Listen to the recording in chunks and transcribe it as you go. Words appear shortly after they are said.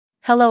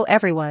Hello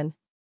everyone.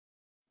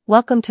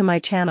 Welcome to my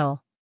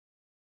channel.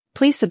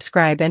 Please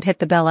subscribe and hit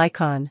the bell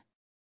icon.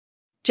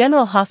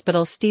 General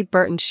Hospital's Steve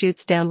Burton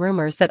shoots down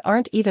rumors that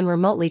aren't even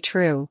remotely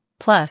true,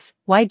 plus,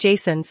 why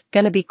Jason's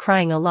gonna be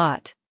crying a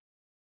lot.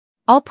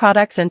 All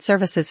products and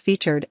services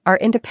featured are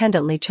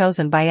independently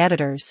chosen by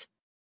editors.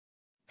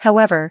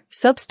 However,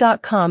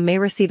 soaps.com may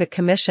receive a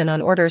commission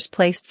on orders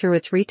placed through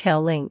its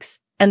retail links,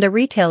 and the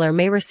retailer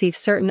may receive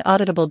certain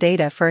auditable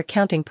data for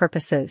accounting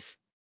purposes.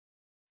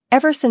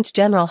 Ever since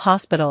General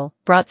Hospital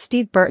brought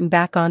Steve Burton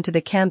back onto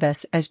the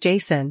canvas as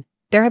Jason,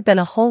 there have been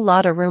a whole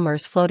lot of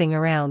rumors floating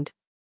around.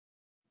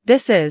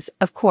 This is,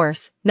 of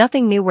course,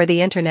 nothing new where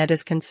the internet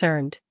is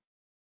concerned.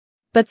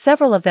 But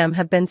several of them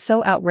have been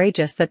so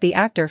outrageous that the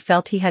actor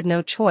felt he had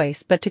no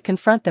choice but to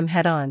confront them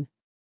head-on.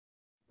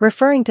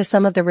 Referring to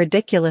some of the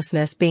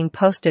ridiculousness being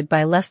posted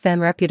by less-than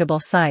reputable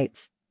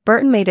sites,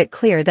 Burton made it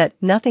clear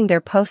that nothing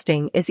they're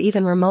posting is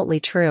even remotely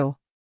true.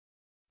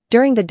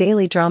 During the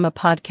Daily Drama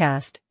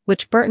podcast,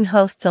 which Burton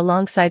hosts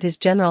alongside his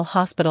General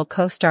Hospital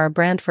co-star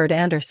Branford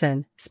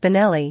Anderson,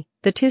 Spinelli,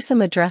 the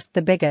twosome addressed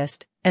the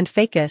biggest, and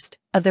fakest,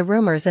 of the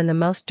rumors in the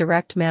most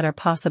direct manner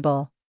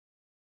possible.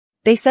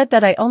 "They said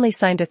that I only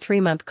signed a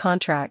 3-month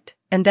contract,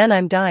 and then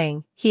I'm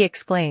dying," he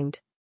exclaimed.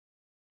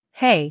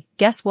 "Hey,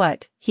 guess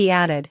what?" he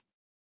added.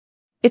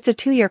 "It's a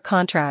 2-year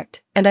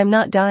contract, and I'm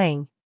not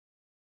dying."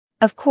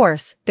 Of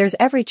course, there's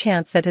every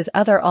chance that his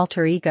other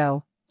alter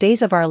ego,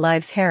 Days of Our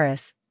Lives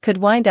Harris, could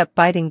wind up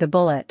biting the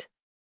bullet.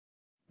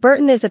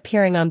 Burton is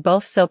appearing on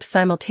both soaps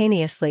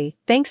simultaneously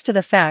thanks to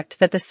the fact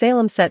that the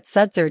Salem set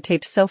suds are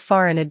taped so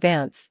far in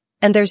advance,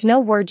 and there's no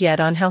word yet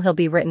on how he'll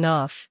be written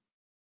off.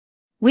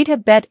 We'd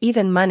have bet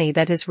even money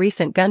that his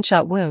recent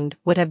gunshot wound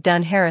would have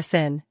done Harris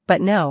in,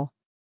 but no.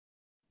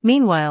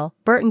 Meanwhile,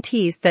 Burton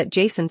teased that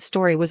Jason's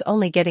story was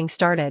only getting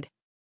started.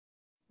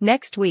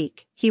 Next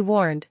week, he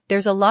warned,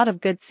 there's a lot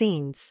of good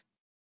scenes.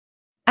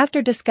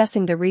 After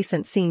discussing the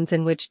recent scenes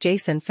in which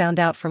Jason found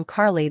out from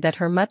Carly that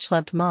her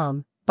much-loved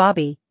mom,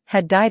 Bobby,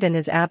 had died in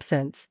his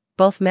absence,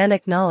 both men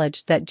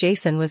acknowledged that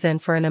Jason was in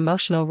for an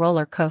emotional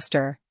roller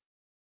coaster.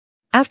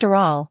 After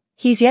all,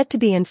 he's yet to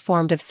be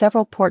informed of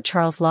several Port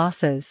Charles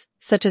losses,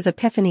 such as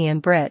Epiphany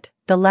and Britt,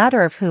 the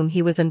latter of whom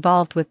he was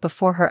involved with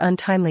before her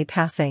untimely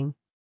passing.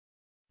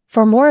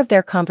 For more of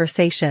their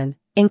conversation,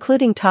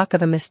 including talk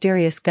of a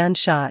mysterious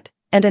gunshot,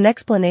 and an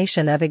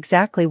explanation of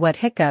exactly what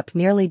hiccup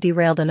nearly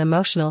derailed an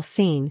emotional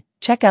scene,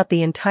 check out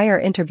the entire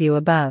interview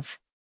above.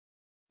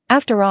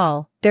 After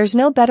all, there's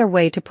no better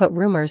way to put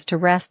rumors to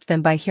rest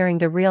than by hearing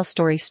the real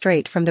story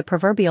straight from the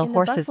proverbial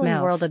horse's mouth. In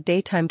the world of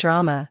daytime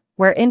drama,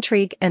 where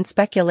intrigue and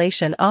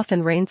speculation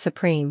often reign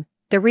supreme,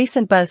 the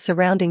recent buzz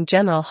surrounding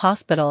General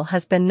Hospital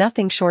has been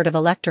nothing short of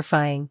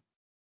electrifying.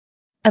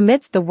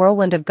 Amidst the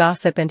whirlwind of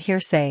gossip and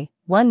hearsay,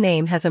 one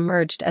name has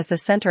emerged as the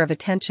center of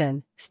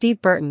attention: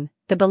 Steve Burton,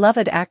 the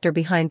beloved actor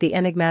behind the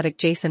enigmatic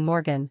Jason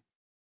Morgan.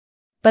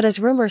 But as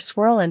rumors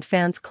swirl and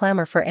fans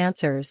clamor for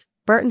answers,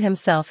 Burton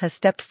himself has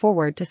stepped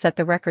forward to set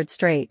the record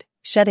straight,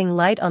 shedding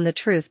light on the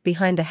truth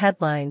behind the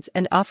headlines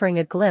and offering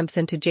a glimpse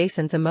into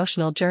Jason's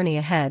emotional journey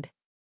ahead.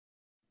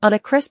 On a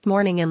crisp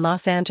morning in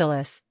Los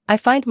Angeles, I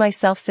find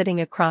myself sitting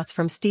across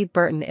from Steve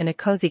Burton in a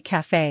cozy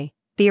cafe,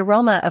 the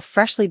aroma of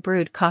freshly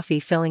brewed coffee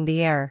filling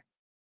the air.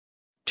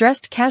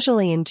 Dressed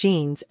casually in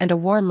jeans and a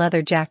worn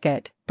leather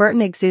jacket,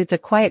 Burton exudes a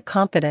quiet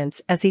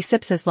confidence as he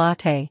sips his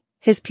latte,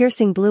 his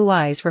piercing blue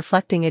eyes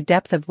reflecting a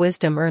depth of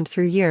wisdom earned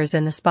through years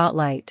in the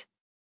spotlight.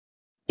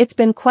 "It's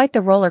been quite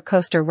the roller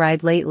coaster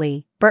ride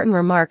lately," Burton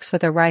remarks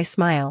with a wry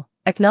smile,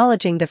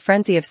 acknowledging the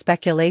frenzy of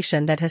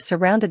speculation that has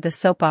surrounded the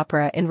soap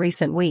opera in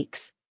recent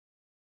weeks.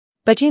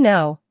 "But you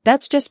know,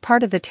 that's just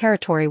part of the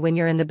territory when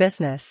you're in the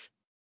business."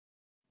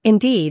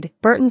 Indeed,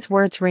 Burton's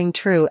words ring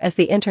true as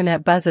the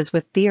internet buzzes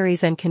with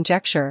theories and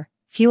conjecture,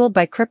 fueled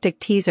by cryptic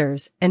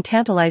teasers and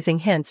tantalizing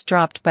hints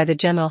dropped by the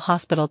General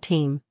Hospital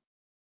team.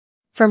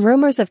 From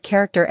rumors of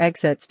character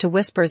exits to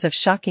whispers of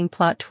shocking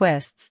plot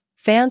twists,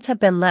 fans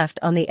have been left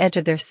on the edge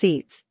of their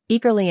seats,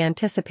 eagerly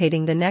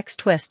anticipating the next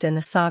twist in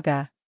the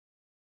saga.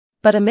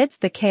 But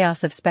amidst the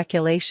chaos of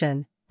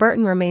speculation,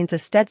 Burton remains a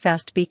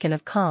steadfast beacon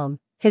of calm,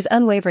 his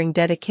unwavering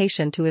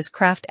dedication to his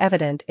craft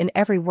evident in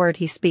every word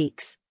he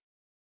speaks.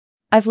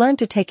 "I've learned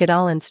to take it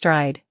all in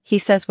stride," he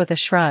says with a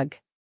shrug.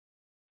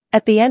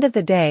 "At the end of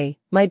the day,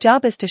 my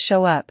job is to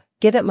show up,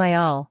 give it my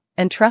all,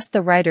 and trust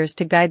the writers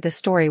to guide the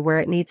story where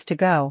it needs to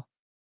go."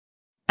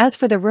 As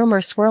for the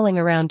rumors swirling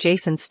around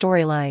Jason's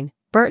storyline,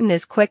 Burton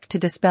is quick to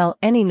dispel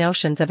any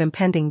notions of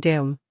impending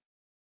doom.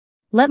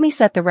 "Let me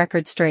set the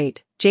record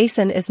straight,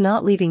 Jason is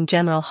not leaving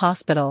General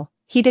Hospital,"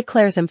 he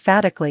declares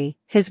emphatically,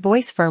 his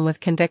voice firm with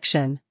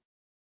conviction.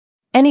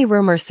 Any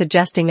rumors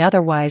suggesting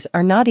otherwise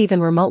are not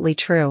even remotely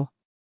true.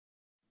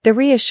 The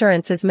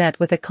reassurance is met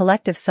with a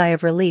collective sigh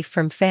of relief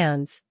from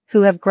fans,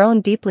 who have grown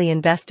deeply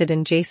invested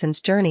in Jason's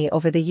journey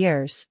over the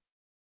years.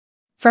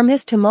 From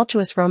his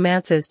tumultuous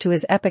romances to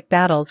his epic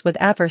battles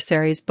with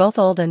adversaries both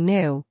old and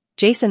new,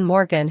 Jason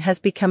Morgan has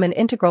become an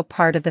integral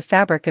part of the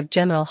fabric of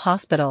General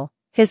Hospital,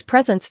 his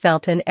presence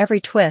felt in every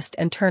twist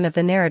and turn of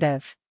the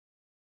narrative.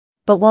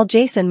 But while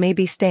Jason may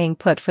be staying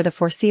put for the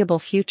foreseeable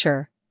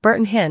future,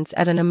 Burton hints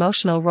at an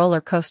emotional roller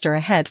coaster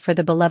ahead for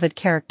the beloved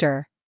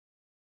character.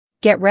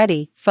 "Get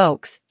ready,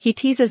 folks," he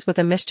teases with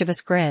a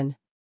mischievous grin.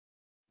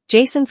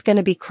 "Jason's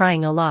gonna be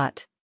crying a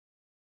lot."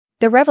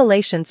 The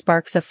revelation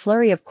sparks a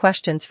flurry of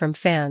questions from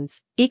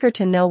fans, eager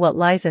to know what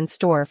lies in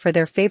store for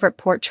their favorite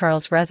Port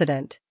Charles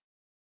resident.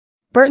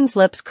 Burton's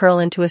lips curl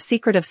into a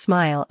secretive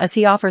smile as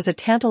he offers a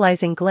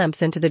tantalizing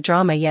glimpse into the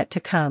drama yet to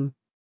come.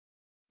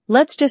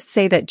 "Let's just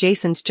say that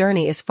Jason's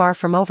journey is far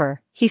from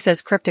over," he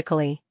says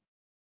cryptically.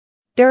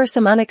 "There are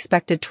some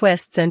unexpected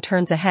twists and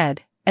turns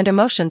ahead, and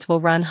emotions will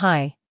run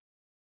high.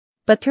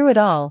 But through it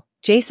all,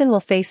 Jason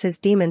will face his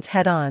demons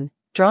head-on,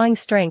 drawing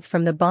strength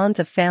from the bonds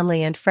of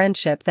family and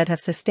friendship that have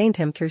sustained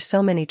him through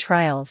so many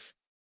trials."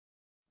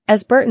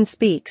 As Burton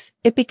speaks,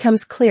 it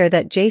becomes clear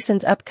that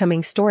Jason's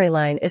upcoming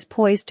storyline is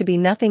poised to be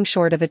nothing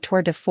short of a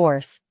tour de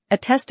force, a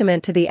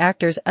testament to the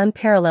actor's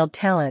unparalleled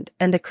talent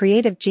and the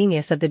creative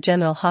genius of the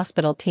General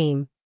Hospital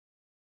team.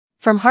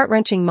 From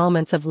heart-wrenching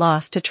moments of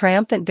loss to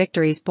triumphant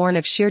victories born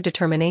of sheer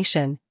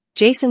determination,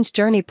 Jason's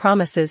journey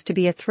promises to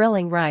be a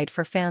thrilling ride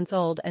for fans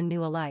old and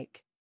new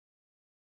alike.